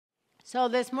So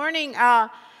this morning,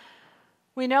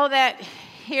 we know that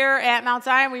here at Mount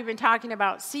Zion, we've been talking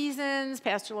about seasons.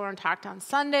 Pastor Lauren talked on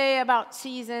Sunday about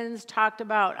seasons, talked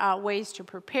about ways to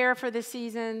prepare for the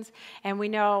seasons. And we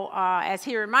know, as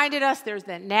he reminded us, there's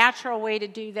the natural way to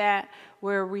do that,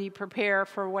 where we prepare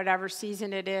for whatever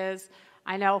season it is.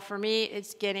 I know for me,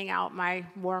 it's getting out my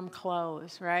warm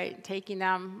clothes, right? Taking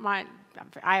them,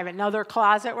 I have another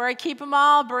closet where I keep them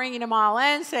all, bringing them all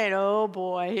in, saying, oh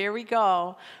boy, here we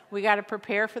go. We got to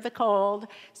prepare for the cold.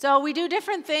 So we do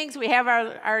different things. We have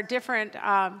our different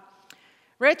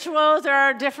rituals, or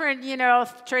our different,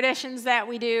 traditions that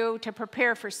we do to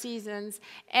prepare for seasons.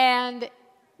 And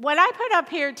what I put up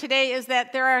here today is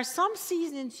that there are some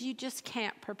seasons you just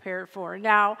can't prepare for.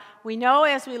 Now, we know,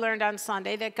 as we learned on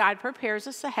Sunday, that God prepares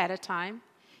us ahead of time.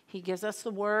 He gives us the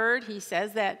word. He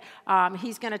says that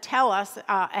he's going to tell us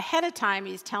ahead of time.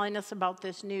 He's telling us about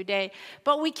this new day.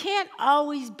 But we can't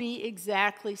always be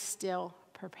exactly still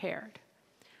prepared.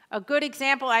 A good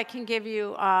example I can give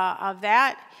you of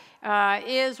that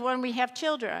is when we have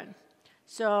children.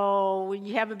 So when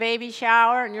you have a baby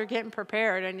shower and you're getting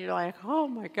prepared and you're like, oh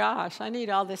my gosh, I need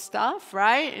all this stuff,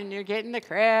 right? And you're getting the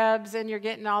cribs and you're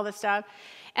getting all this stuff.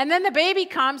 And then the baby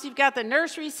comes, you've got the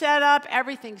nursery set up,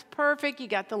 everything's perfect, you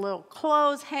got the little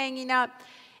clothes hanging up.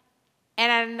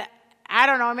 And I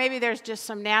don't know, maybe there's just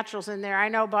some naturals in there, I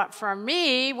know, but for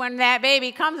me, when that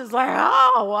baby comes, it's like,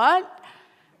 oh, what?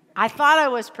 I thought I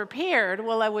was prepared.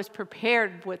 Well, I was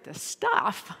prepared with the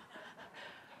stuff.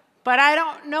 But I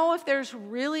don't know if there's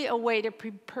really a way to be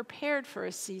prepared for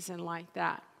a season like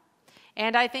that.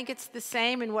 And I think it's the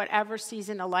same in whatever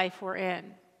season of life we're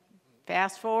in.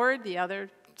 Fast forward, the other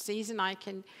season I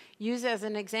can use as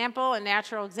an example, a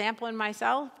natural example in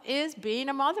myself, is being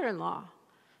a mother-in-law.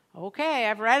 Okay,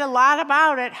 I've read a lot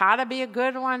about it, how to be a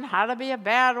good one, how to be a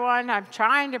bad one. I'm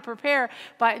trying to prepare,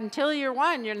 but until you're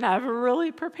one, you're never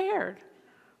really prepared,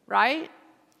 right?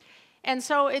 And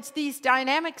so it's these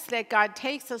dynamics that God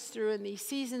takes us through in these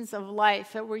seasons of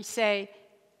life that we say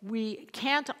we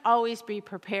can't always be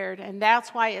prepared. And that's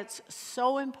why it's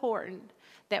so important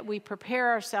that we prepare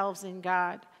ourselves in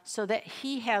God so that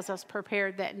He has us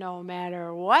prepared, that no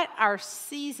matter what our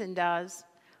season does,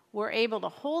 we're able to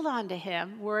hold on to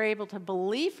Him. We're able to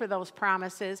believe for those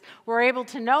promises. We're able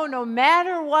to know no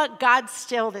matter what, God's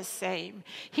still the same.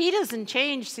 He doesn't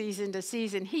change season to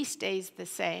season. He stays the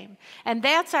same. And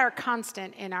that's our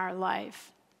constant in our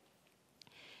life.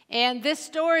 And this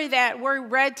story that we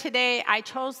read today, I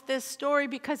chose this story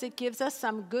because it gives us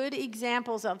some good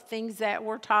examples of things that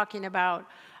we're talking about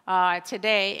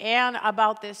today, and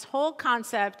about this whole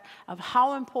concept of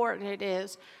how important it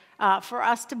is for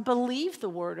us to believe the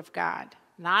Word of God.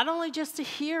 Not only just to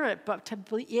hear it, but to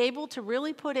be able to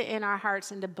really put it in our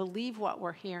hearts and to believe what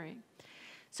we're hearing.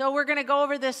 So we're going to go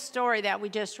over this story that we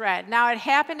just read. Now, it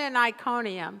happened in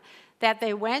Iconium that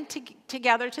they went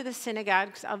together to the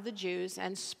synagogues of the Jews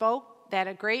and spoke that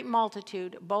a great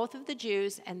multitude, both of the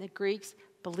Jews and the Greeks,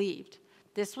 believed.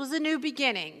 This was a new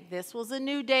beginning. This was a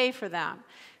new day for them.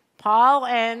 Paul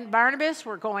and Barnabas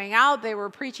were going out. They were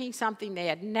preaching something they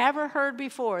had never heard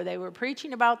before. They were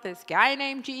preaching about this guy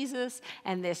named Jesus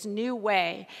and this new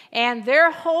way. And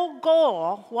their whole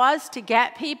goal was to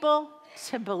get people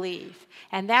to believe.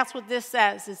 And that's what this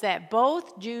says, is that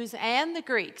both Jews and the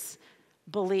Greeks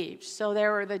believed. So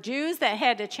there were the Jews that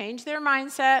had to change their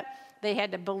mindset. They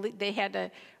had to believe, they had to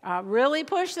really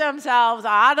push themselves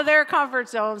out of their comfort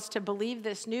zones to believe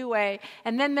this new way.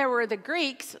 And then there were the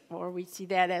Greeks, or we see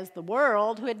that as the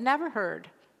world, who had never heard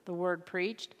the word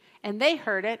preached. And they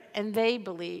heard it, and they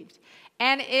believed.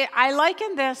 And I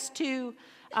liken this to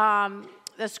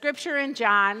the scripture in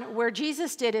John where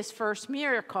Jesus did his first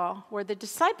miracle, where the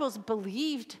disciples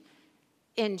believed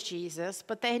in Jesus,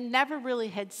 but they never really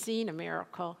had seen a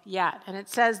miracle yet. And it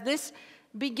says, this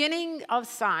beginning of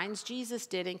signs Jesus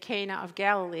did in Cana of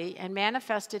Galilee and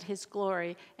manifested his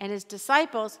glory, and his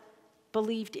disciples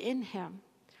believed in him.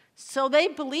 So they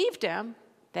believed him,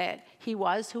 that he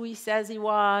was who he says he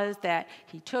was, that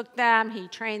he took them, he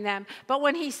trained them. But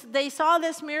when they saw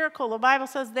this miracle, the Bible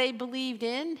says they believed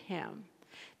in him.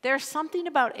 There's something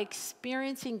about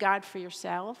experiencing God for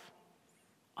yourself.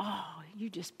 Oh, you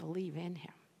just believe in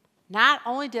him. Not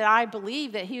only did I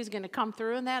believe that he was going to come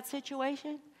through in that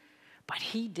situation, but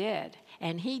he did,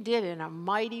 and he did in a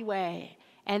mighty way.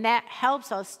 And that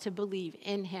helps us to believe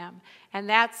in him. And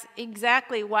that's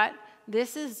exactly what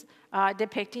this is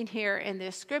depicting here in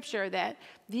this scripture, that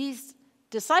these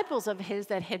disciples of his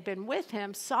that had been with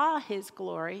him saw his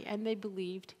glory, and they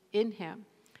believed in him.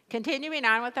 Continuing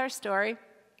on with our story,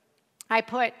 I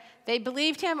put, they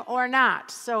believed him or not.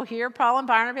 So here Paul and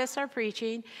Barnabas are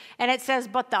preaching, and it says,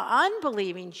 but the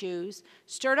unbelieving Jews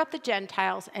stirred up the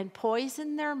Gentiles and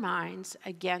poisoned their minds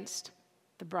against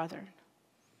the brethren.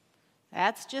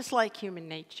 That's just like human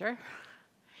nature.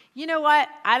 You know what?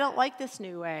 I don't like this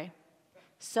new way.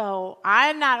 So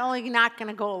I'm not only not going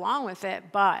to go along with it,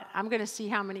 but I'm going to see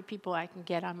how many people I can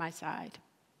get on my side.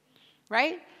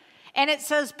 Right? And it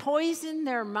says poison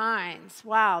their minds.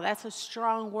 Wow, that's a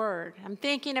strong word. I'm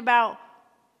thinking about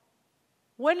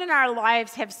when in our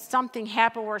lives have something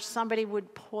happen where somebody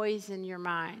would poison your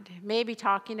mind? Maybe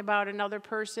talking about another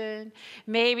person,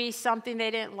 maybe something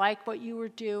they didn't like what you were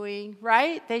doing,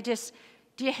 right? They just,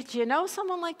 do you know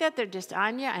someone like that? They're just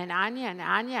on you and on you and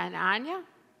on you and on you.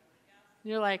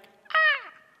 You're like,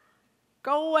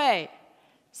 go away.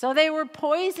 So they were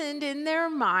poisoned in their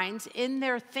minds, in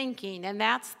their thinking, and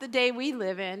that's the day we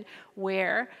live in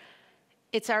where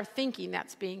it's our thinking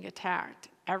that's being attacked.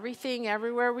 Everything,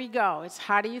 everywhere we go, it's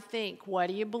how do you think? What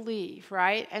do you believe,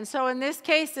 right? And so in this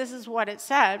case, this is what it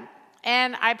said.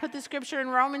 And I put the scripture in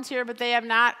Romans here, but they have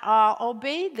not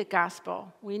obeyed the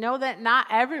gospel. We know that not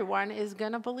everyone is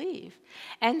going to believe.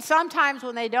 And sometimes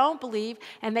when they don't believe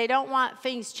and they don't want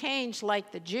things changed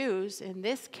like the Jews, in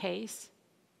this case,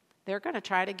 they're going to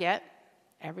try to get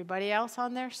everybody else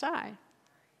on their side.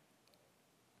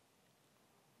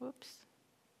 Whoops.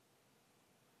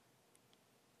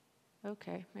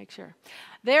 Okay, make sure.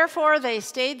 Therefore, they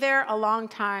stayed there a long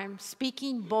time,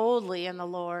 speaking boldly in the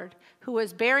Lord, who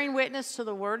was bearing witness to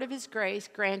the word of his grace,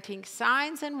 granting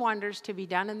signs and wonders to be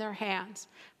done in their hands.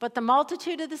 But the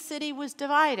multitude of the city was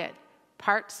divided.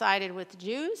 Part sided with the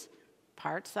Jews,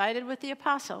 part sided with the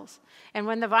apostles. And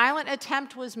when the violent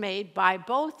attempt was made by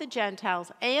both the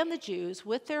Gentiles and the Jews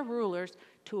with their rulers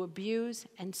to abuse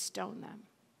and stone them.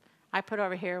 I put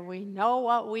over here, we know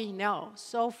what we know.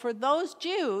 So for those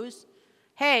Jews,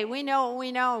 hey, we know what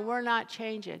we know, and we're not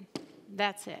changing.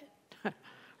 That's it.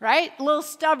 Right? A little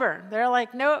stubborn. They're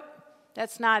like, nope,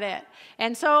 that's not it.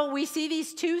 And so we see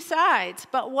these two sides.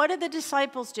 But what did the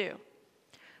disciples do?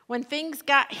 When things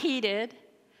got heated,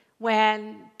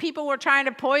 when people were trying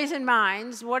to poison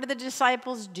minds, what did the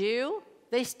disciples do?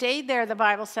 They stayed there, the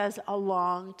Bible says, a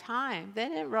long time. They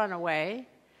didn't run away.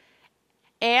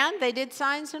 And they did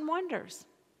signs and wonders,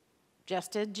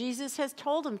 just as Jesus has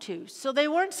told them to. So they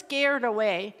weren't scared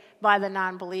away by the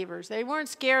non-believers. They weren't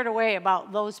scared away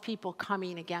about those people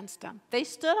coming against them. They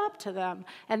stood up to them,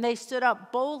 and they stood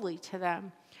up boldly to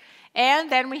them.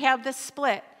 And then we have this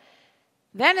split.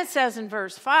 Then it says in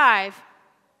verse 5,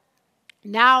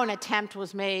 now an attempt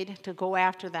was made to go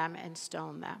after them and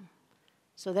stone them.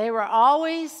 So they were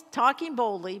always talking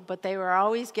boldly, but they were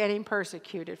always getting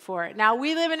persecuted for it. Now,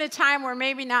 we live in a time where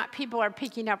maybe not people are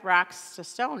picking up rocks to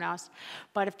stone us,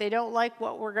 but if they don't like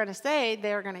what we're going to say,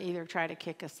 they're going to either try to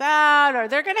kick us out or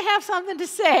they're going to have something to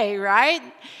say, right?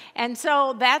 And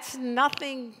so that's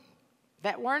nothing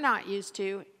that we're not used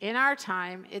to in our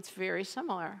time. It's very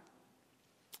similar.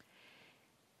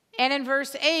 And in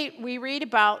verse 8, we read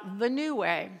about the new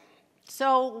way.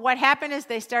 So what happened is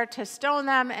they start to stone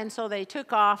them, and so they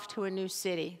took off to a new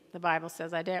city, the Bible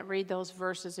says. I didn't read those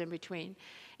verses in between.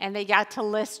 And they got to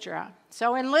Lystra.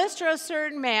 So in Lystra, a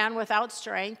certain man without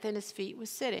strength in his feet was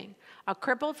sitting, a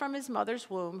cripple from his mother's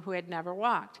womb who had never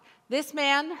walked. This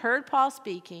man heard Paul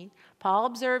speaking. Paul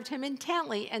observed him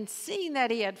intently, and seeing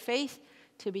that he had faith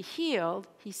to be healed,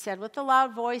 he said with a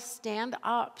loud voice, stand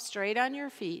up, straight on your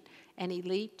feet. And he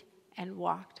leaped and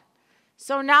walked.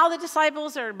 So now the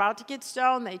disciples are about to get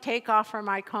stoned. They take off from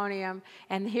Iconium,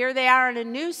 and here they are in a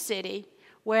new city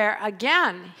where,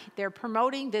 again, they're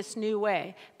promoting this new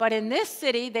way. But in this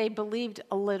city, they believed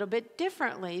a little bit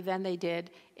differently than they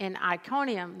did in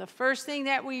Iconium. The first thing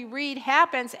that we read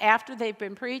happens after they've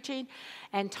been preaching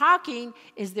and talking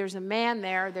is there's a man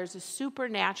there. There's a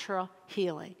supernatural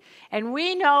healing. And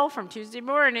we know from Tuesday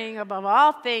morning, above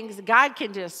all things, God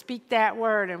can just speak that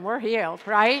word and we're healed,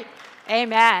 right?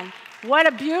 Amen. What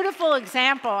a beautiful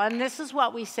example. And this is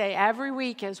what we say every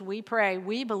week as we pray.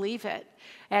 We believe it.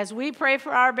 As we pray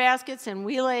for our baskets and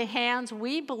we lay hands,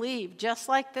 we believe, just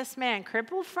like this man,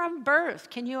 crippled from birth.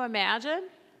 Can you imagine?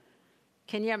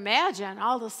 Can you imagine?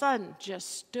 All of a sudden,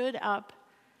 just stood up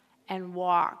and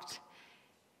walked.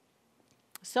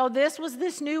 So this was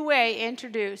this new way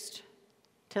introduced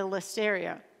to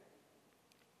Lystra.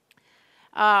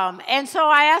 And so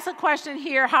I ask a question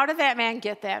here, how did that man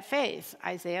get that faith?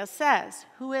 Isaiah says,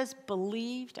 who has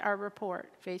believed our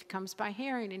report? Faith comes by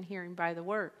hearing, and hearing by the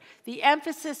word. The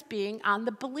emphasis being on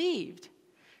the believed.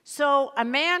 So a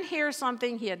man hears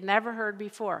something he had never heard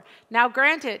before. Now,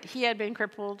 granted, he had been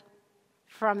crippled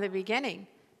from the beginning,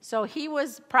 So he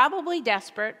was probably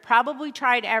desperate, probably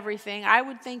tried everything. I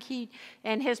would think he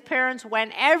and his parents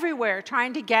went everywhere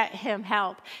trying to get him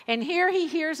help. And here he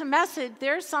hears a message,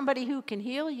 there's somebody who can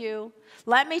heal you.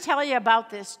 Let me tell you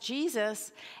about this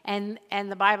Jesus. And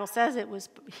the Bible says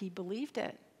he believed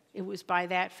it. It was by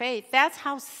that faith. That's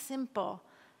how simple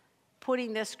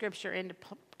putting this scripture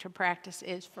into practice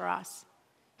is for us.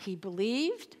 He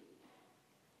believed,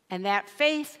 and that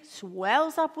faith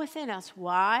swells up within us.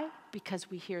 Why? Because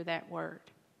we hear that word.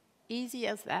 Easy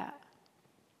as that.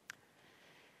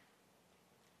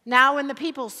 Now, when the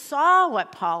people saw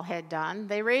what Paul had done,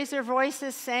 they raised their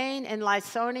voices, saying in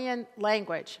Lycaonian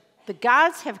language, "The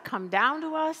gods have come down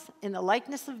to us in the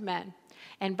likeness of men."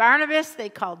 And Barnabas they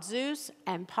called Zeus,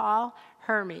 and Paul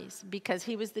Hermes, because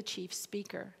he was the chief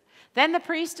speaker. Then the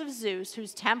priest of Zeus,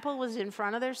 whose temple was in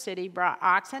front of their city, brought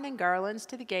oxen and garlands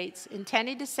to the gates,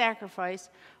 intending to sacrifice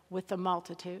with the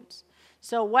multitudes.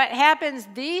 So what happens,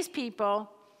 these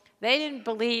people, they didn't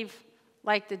believe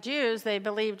like the Jews, they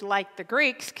believed like the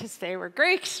Greeks, because they were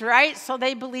Greeks, right? So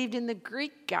they believed in the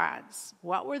Greek gods.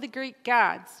 What were the Greek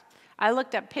gods? I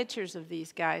looked up pictures of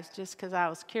these guys just because I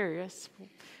was curious.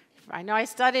 I know I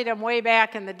studied them way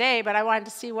back in the day, but I wanted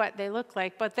to see what they look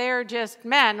like. But they're just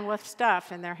men with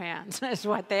stuff in their hands, is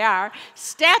what they are.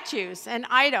 Statues and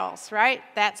idols, right?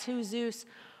 That's who Zeus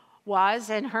was,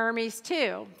 and Hermes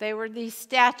too. They were these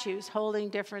statues holding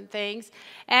different things.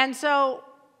 And so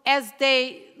as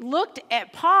they looked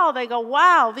at Paul, they go,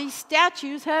 wow, these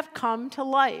statues have come to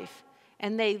life.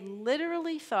 And they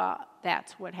literally thought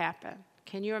that's what happened.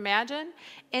 Can you imagine?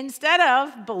 Instead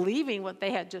of believing what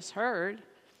they had just heard,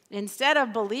 instead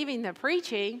of believing the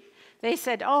preaching, they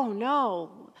said, oh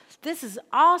no, this is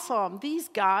awesome. These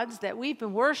gods that we've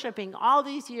been worshiping all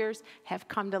these years have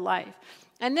come to life.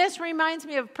 And this reminds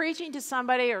me of preaching to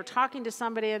somebody or talking to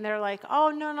somebody, and they're like, oh,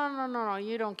 no,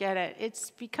 you don't get it.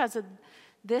 It's because of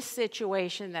this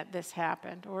situation that this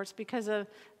happened, or it's because of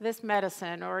this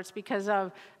medicine, or it's because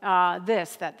of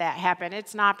this that happened.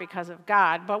 It's not because of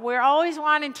God. But we're always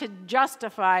wanting to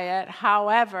justify it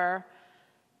however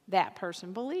that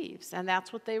person believes. And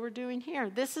that's what they were doing here.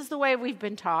 This is the way we've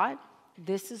been taught.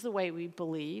 This is the way we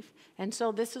believe. And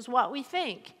so this is what we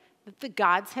think, that the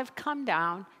gods have come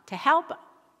down to help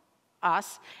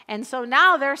us. And so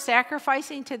now they're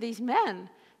sacrificing to these men,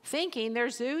 thinking they're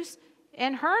Zeus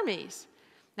and Hermes.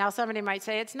 Now somebody might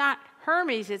say, it's not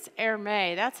Hermes, it's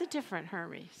Hermes. That's a different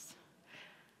Hermes.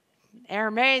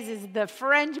 Hermes is the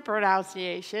French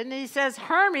pronunciation. He says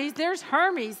Hermes, there's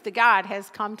Hermes, the god, has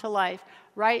come to life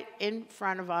right in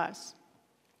front of us.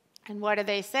 And what do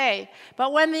they say?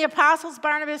 But when the apostles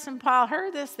Barnabas and Paul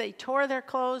heard this, they tore their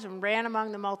clothes and ran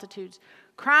among the multitudes,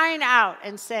 crying out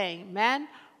and saying, men,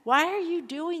 why are you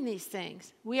doing these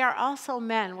things? We are also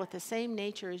men with the same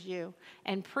nature as you,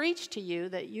 and preach to you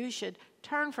that you should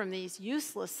turn from these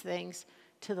useless things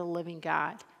to the living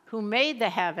God, who made the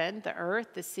heaven, the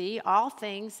earth, the sea, all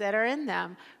things that are in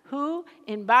them, who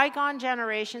in bygone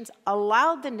generations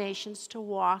allowed the nations to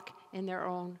walk in their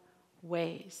own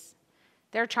ways.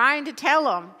 They're trying to tell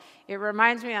them. It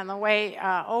reminds me on the way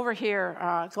over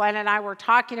here, Glenn and I were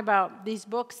talking about these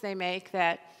books they make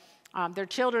that they're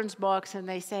children's books, and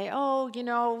they say, oh, you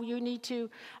know, you need to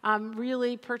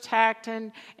really protect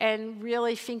and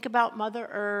really think about Mother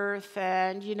Earth,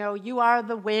 and, you know, you are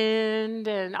the wind,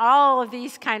 and all of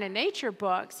these kind of nature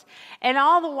books. And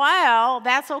all the while,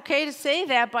 that's okay to say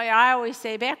that, but I always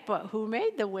say back, but who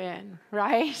made the wind,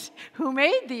 right? Who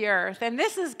made the earth? And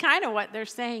this is kind of what they're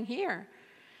saying here.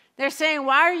 They're saying,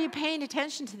 why are you paying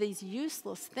attention to these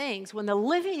useless things when the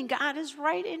living God is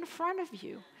right in front of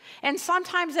you? And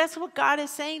sometimes that's what God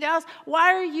is saying to us.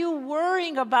 Why are you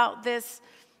worrying about this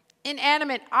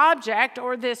inanimate object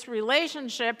or this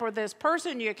relationship or this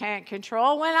person you can't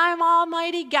control when I'm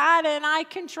Almighty God and I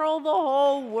control the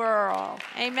whole world?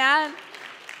 Amen?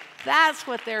 That's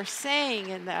what they're saying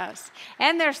in this.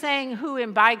 And they're saying who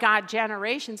in bygone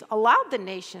generations allowed the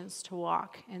nations to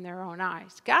walk in their own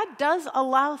eyes. God does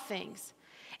allow things.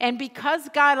 And because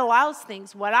God allows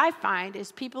things, what I find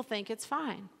is people think it's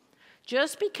fine.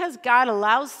 Just because God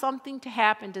allows something to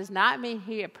happen does not mean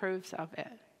he approves of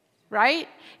it, right?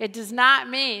 It does not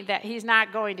mean that he's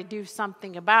not going to do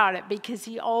something about it, because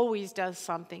he always does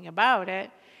something about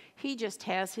it. He just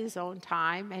has his own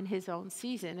time and his own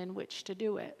season in which to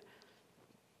do it.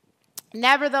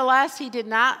 Nevertheless, he did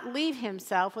not leave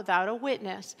himself without a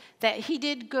witness that he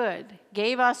did good,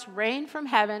 gave us rain from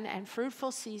heaven and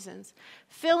fruitful seasons,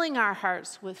 filling our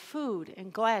hearts with food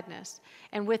and gladness.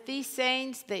 And with these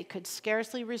sayings, they could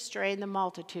scarcely restrain the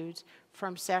multitudes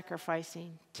from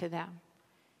sacrificing to them.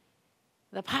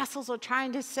 The apostles are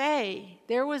trying to say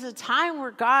there was a time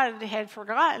where God had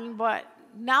forgotten, but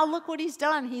now look what he's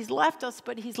done. He's left us,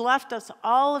 but he's left us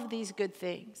all of these good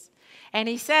things. And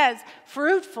he says,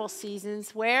 fruitful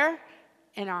seasons, where?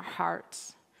 In our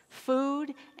hearts.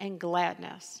 Food and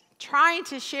gladness. Trying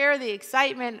to share the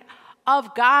excitement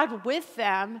of God with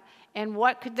them. And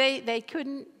what could they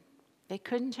couldn't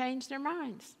change their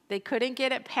minds. They couldn't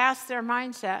get it past their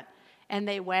mindset. And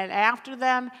they went after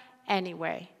them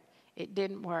anyway. It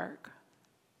didn't work.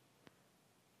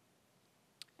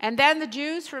 And then the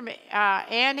Jews from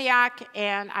Antioch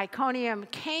and Iconium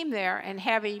came there, and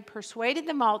having persuaded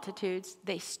the multitudes,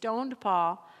 they stoned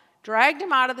Paul, dragged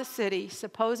him out of the city,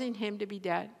 supposing him to be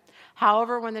dead.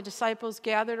 However, when the disciples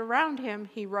gathered around him,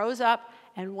 he rose up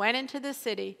and went into the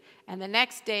city, and the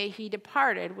next day he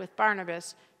departed with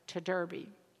Barnabas to Derbe.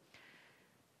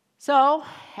 So,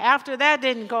 after that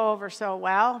didn't go over so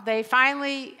well, they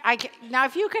finally, now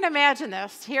if you can imagine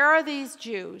this, here are these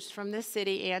Jews from this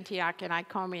city, Antioch and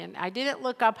Iconium. I didn't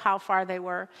look up how far they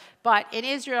were, but in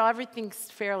Israel, everything's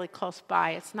fairly close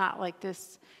by. It's not like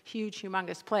this huge,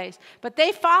 humongous place. But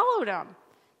they followed him.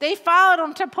 They followed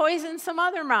him to poison some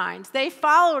other minds. They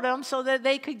followed him so that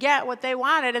they could get what they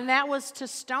wanted, and that was to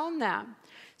stone them.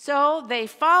 So they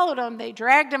followed him, they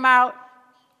dragged him out,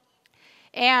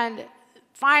 and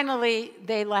finally,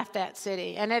 they left that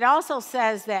city. And it also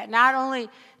says that not only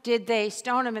did they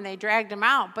stone him and they dragged him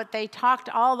out, but they talked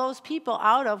all those people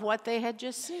out of what they had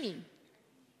just seen.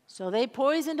 So they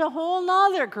poisoned a whole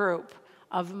nother group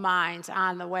of minds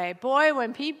on the way. Boy,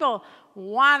 when people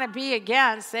want to be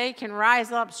against, they can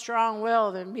rise up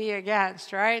strong-willed and be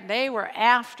against, right? They were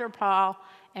after Paul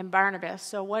and Barnabas.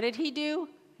 So what did he do?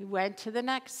 He went to the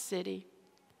next city.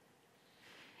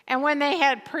 And when they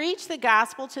had preached the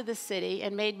gospel to the city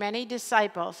and made many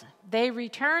disciples, they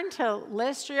returned to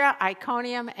Lystra,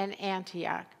 Iconium, and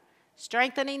Antioch,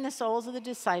 strengthening the souls of the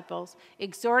disciples,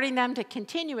 exhorting them to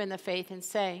continue in the faith, and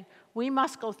saying, we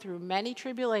must go through many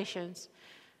tribulations,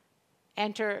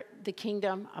 enter the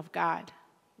kingdom of God.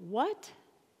 What?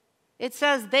 It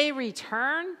says they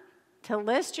return to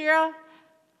Lystra,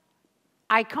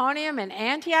 Iconium, and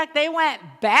Antioch. They went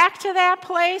back to that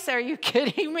place? Are you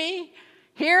kidding me?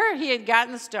 Here he had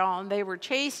gotten stoned. They were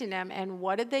chasing him, and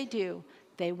what did they do?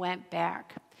 They went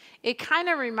back. It kind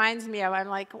of reminds me of, I'm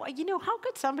like, well, you know, how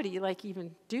could somebody like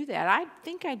even do that? I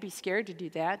think I'd be scared to do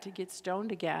that, to get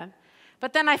stoned again.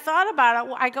 But then I thought about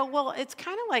it. I go, well, it's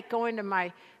kind of like going to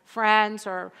my friends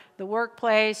or the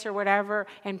workplace or whatever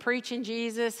and preaching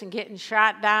Jesus and getting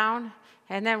shot down.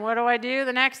 And then what do?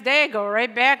 The next day, I go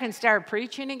right back and start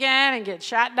preaching again and get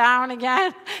shot down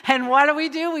again. And what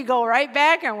do? We go right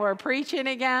back and we're preaching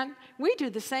again. We do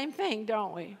the same thing,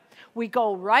 don't we? We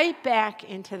go right back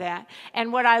into that.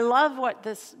 And what I love what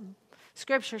this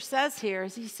scripture says here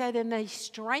is he said, and they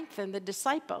strengthened the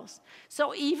disciples.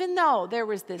 So even though there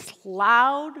was this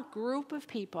loud group of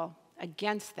people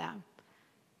against them,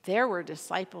 there were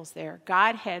disciples there.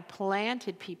 God had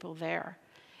planted people there.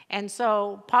 And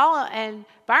so Paul and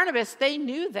Barnabas, they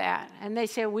knew that. And they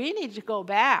said, we need to go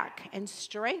back and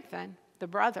strengthen the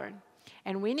brethren.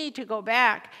 And we need to go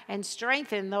back and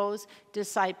strengthen those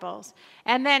disciples.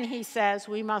 And then he says,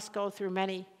 we must go through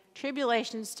many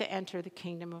tribulations to enter the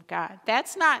kingdom of God.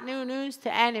 That's not new news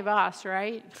to any of us,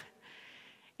 right?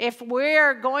 If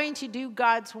we're going to do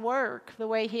God's work the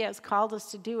way he has called us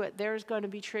to do it, there's going to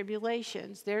be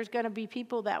tribulations. There's going to be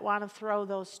people that want to throw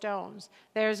those stones.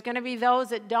 There's going to be those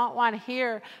that don't want to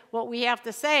hear what we have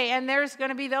to say. And there's going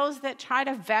to be those that try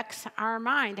to vex our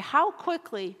mind. How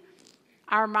quickly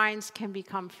our minds can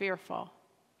become fearful.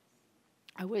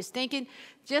 I was thinking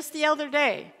just the other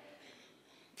day,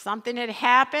 something had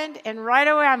happened, and right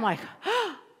away I'm like,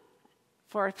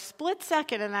 for a split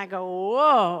second, and I go,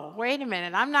 whoa, wait a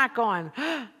minute. I'm not going,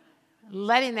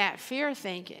 letting that fear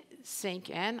sink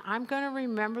in. I'm going to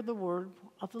remember the word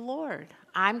of the Lord.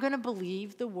 I'm going to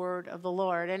believe the word of the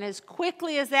Lord. And as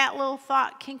quickly as that little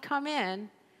thought can come in,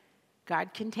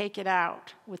 God can take it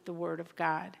out with the word of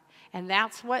God. And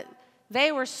that's what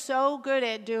they were so good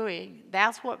at doing.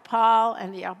 That's what Paul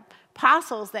and the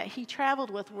apostles that he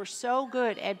traveled with were so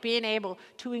good at being able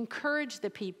to encourage the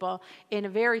people in a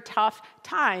very tough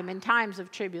time, in times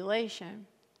of tribulation.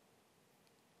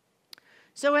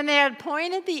 So when they had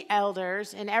appointed the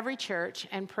elders in every church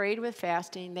and prayed with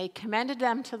fasting, they commended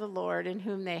them to the Lord in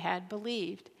whom they had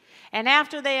believed. And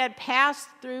after they had passed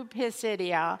through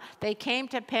Pisidia, they came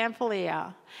to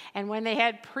Pamphylia. And when they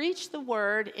had preached the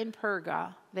word in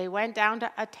Perga, they went down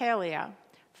to Attalia.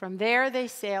 From there they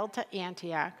sailed to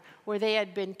Antioch, where they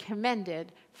had been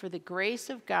commended for the grace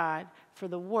of God for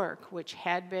the work which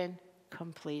had been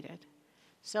completed.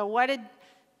 So what did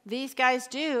these guys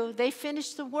do? They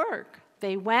finished the work.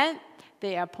 They went,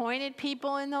 they appointed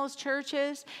people in those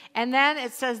churches, and then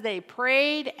it says they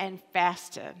prayed and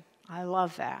fasted. I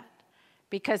love that,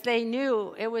 because they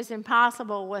knew it was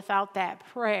impossible without that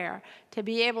prayer to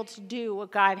be able to do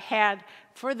what God had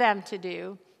for them to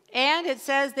do. And it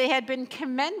says they had been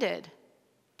commended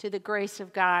to the grace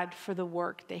of God for the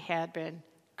work they had been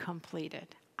completed.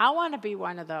 I want to be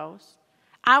one of those.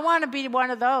 I want to be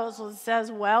one of those that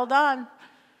says, well done,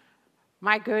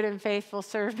 my good and faithful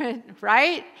servant,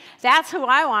 right? That's who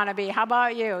I want to be. How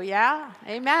about you? Yeah?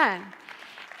 Amen.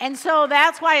 And so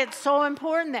that's why it's so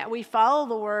important that we follow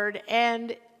the word.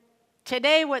 And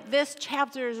today what this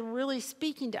chapter is really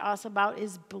speaking to us about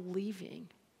is believing.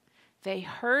 They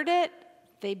heard it,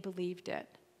 they believed it.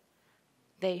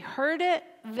 They heard it,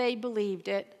 they believed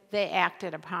it, they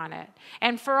acted upon it.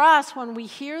 And for us, when we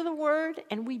hear the word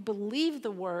and we believe the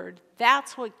word,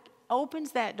 that's what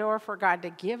opens that door for God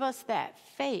to give us that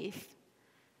faith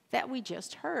that we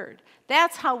just heard.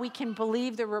 That's how we can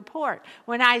believe the report.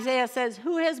 When Isaiah says,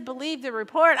 who has believed the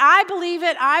report? I believe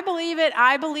it, I believe it,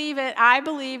 I believe it, I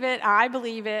believe it, I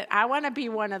believe it. I want to be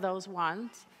one of those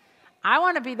ones. I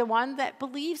want to be the one that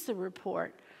believes the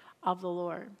report of the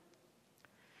Lord.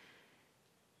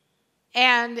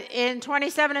 And in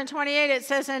 27 and 28 it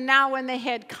says, and now when they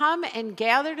had come and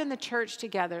gathered in the church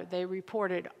together, they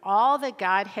reported all that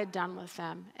God had done with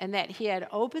them, and that he had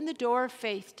opened the door of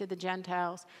faith to the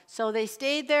Gentiles. So they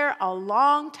stayed there a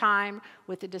long time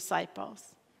with the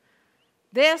disciples.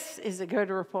 This is a good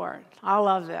report. I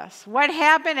love this. What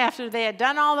happened after they had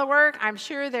done all the work? I'm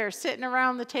sure they're sitting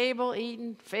around the table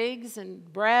eating figs and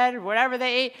bread or whatever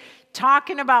they ate,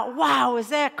 talking about, wow, was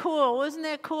that cool? Wasn't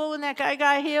that cool when that guy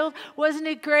got healed? Wasn't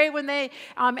it great when they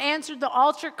answered the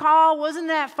altar call? Wasn't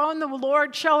that fun? The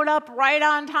Lord showed up right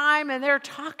on time, and they're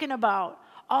talking about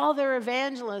all their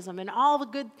evangelism and all the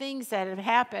good things that have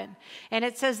happened. And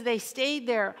it says they stayed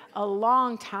there a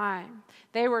long time.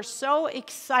 They were so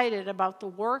excited about the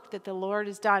work that the Lord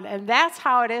has done. And that's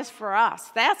how it is for us.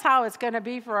 That's how it's going to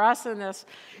be for us in this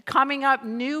coming up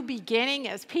new beginning.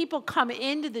 As people come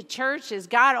into the church, as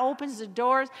God opens the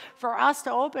doors for us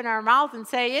to open our mouth and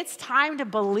say, it's time to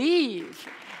believe.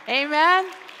 Amen?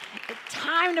 It's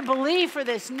time to believe for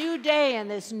this new day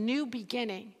and this new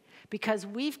beginning, because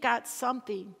we've got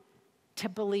something to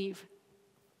believe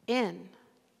in.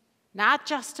 Not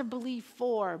just to believe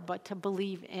for, but to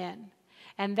believe in.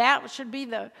 And that should be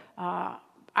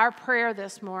our prayer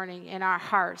this morning in our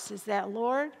hearts, is that,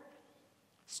 Lord,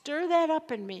 stir that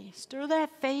up in me. Stir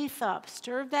that faith up.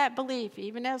 Stir that belief.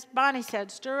 Even as Bonnie said,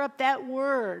 stir up that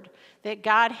word that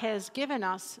God has given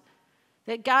us,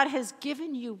 that God has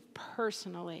given you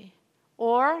personally.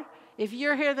 Or if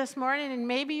you're here this morning and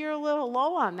maybe you're a little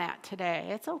low on that today,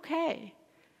 it's okay,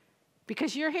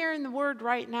 because you're hearing the word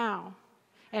right now.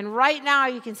 And right now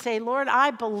you can say, Lord,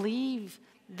 I believe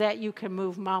that you can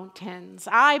move mountains.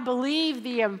 I believe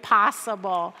the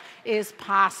impossible is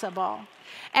possible.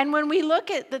 And when we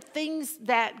look at the things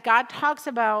that God talks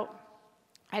about,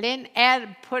 I didn't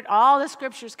put all the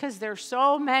scriptures because there's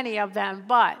so many of them,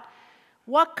 but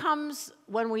what comes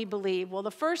when we believe? Well,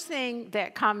 the first thing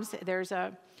that comes, there's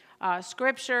a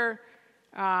scripture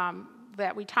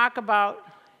that we talk about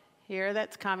here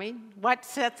that's coming. What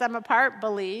sets them apart?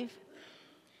 Believe.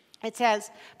 It says,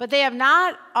 but they have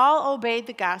not all obeyed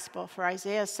the gospel. For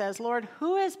Isaiah says, Lord,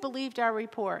 who has believed our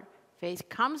report? Faith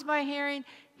comes by hearing,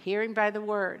 hearing by the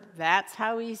word. That's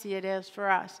how easy it is for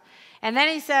us. And then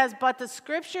he says, but the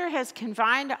scripture has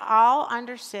confined all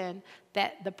under sin,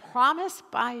 that the promise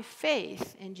by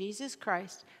faith in Jesus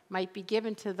Christ might be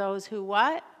given to those who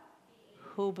what?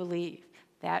 Who believe.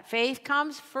 That faith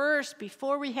comes first.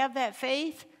 Before we have that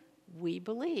faith, we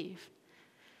believe.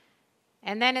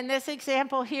 And then in this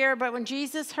example here, but when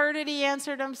Jesus heard it, he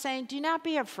answered them, saying, do not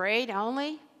be afraid,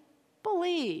 only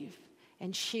believe,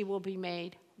 and she will be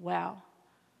made well.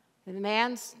 The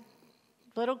man's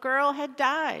little girl had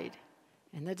died,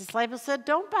 and the disciples said,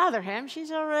 don't bother him,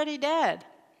 she's already dead.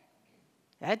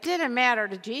 That didn't matter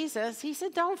to Jesus. He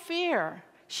said, don't fear,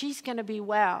 she's going to be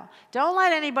well. Don't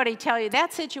let anybody tell you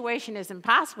that situation is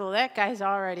impossible, that guy's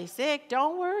already sick.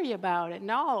 Don't worry about it,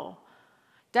 no.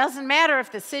 Doesn't matter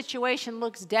if the situation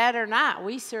looks dead or not.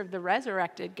 We serve the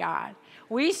resurrected God.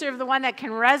 We serve the one that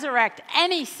can resurrect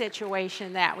any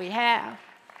situation that we have.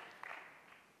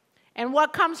 And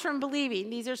what comes from believing?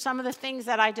 These are some of the things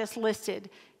that I just listed.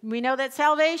 We know that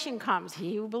salvation comes.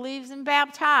 He who believes and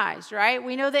baptized, right?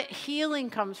 We know that healing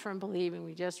comes from believing.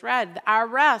 We just read. Our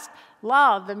rest,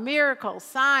 love, the miracles,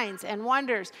 signs, and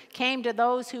wonders came to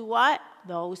those who what?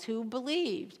 Those who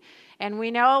believed. And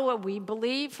we know what we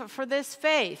believe for this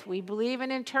faith. We believe in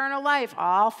eternal life.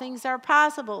 All things are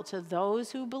possible to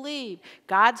those who believe.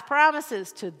 God's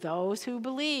promises to those who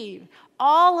believe.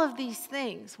 All of these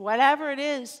things, whatever it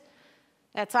is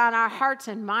that's on our hearts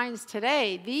and minds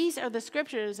today, these are the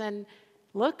scriptures. And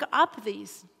look up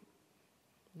these.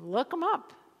 Look them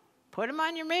up. Put them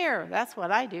on your mirror. That's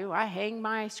what I do. I hang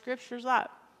my scriptures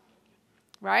up.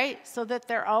 Right? So that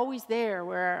they're always there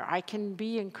where I can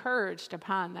be encouraged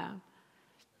upon them.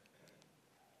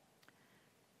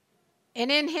 And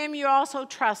in him you also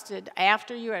trusted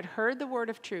after you had heard the word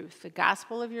of truth, the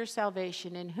gospel of your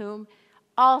salvation, in whom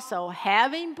also,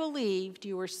 having believed,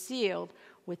 you were sealed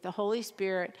with the Holy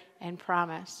Spirit and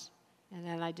promise. And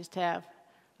then I just have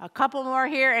a couple more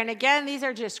here. And again, these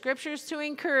are just scriptures to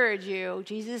encourage you.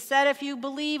 Jesus said, if you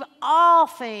believe, all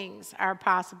things are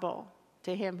possible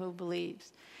to him who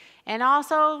believes. And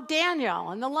also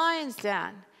Daniel in the lion's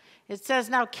den. It says,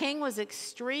 now King was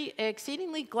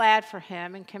exceedingly glad for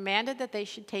him and commanded that they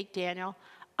should take Daniel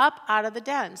up out of the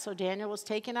den. So Daniel was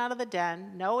taken out of the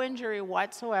den. No injury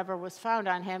whatsoever was found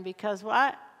on him because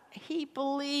what? He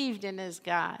believed in his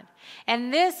God.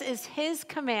 And this is his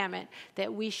commandment,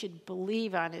 that we should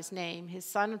believe on his name, his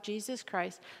Son of Jesus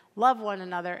Christ, love one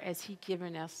another as he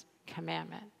given us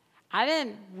commandment. I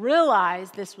didn't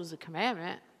realize this was a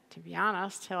commandment, to be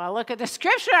honest, till I look at the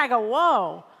scripture and I go,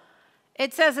 whoa.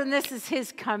 It says, and this is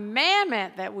his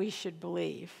commandment that we should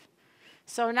believe.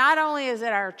 So not only is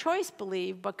it our choice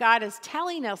believe, but God is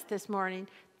telling us this morning,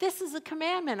 this is a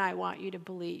commandment I want you to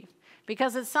believe.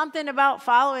 Because it's something about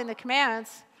following the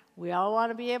commandments. We all want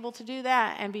to be able to do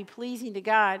that and be pleasing to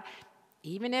God,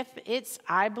 even if it's,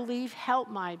 I believe, help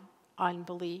my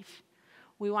unbelief.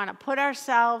 We want to put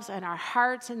ourselves and our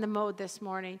hearts in the mode this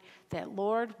morning that,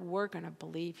 Lord, we're going to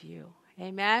believe you.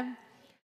 Amen.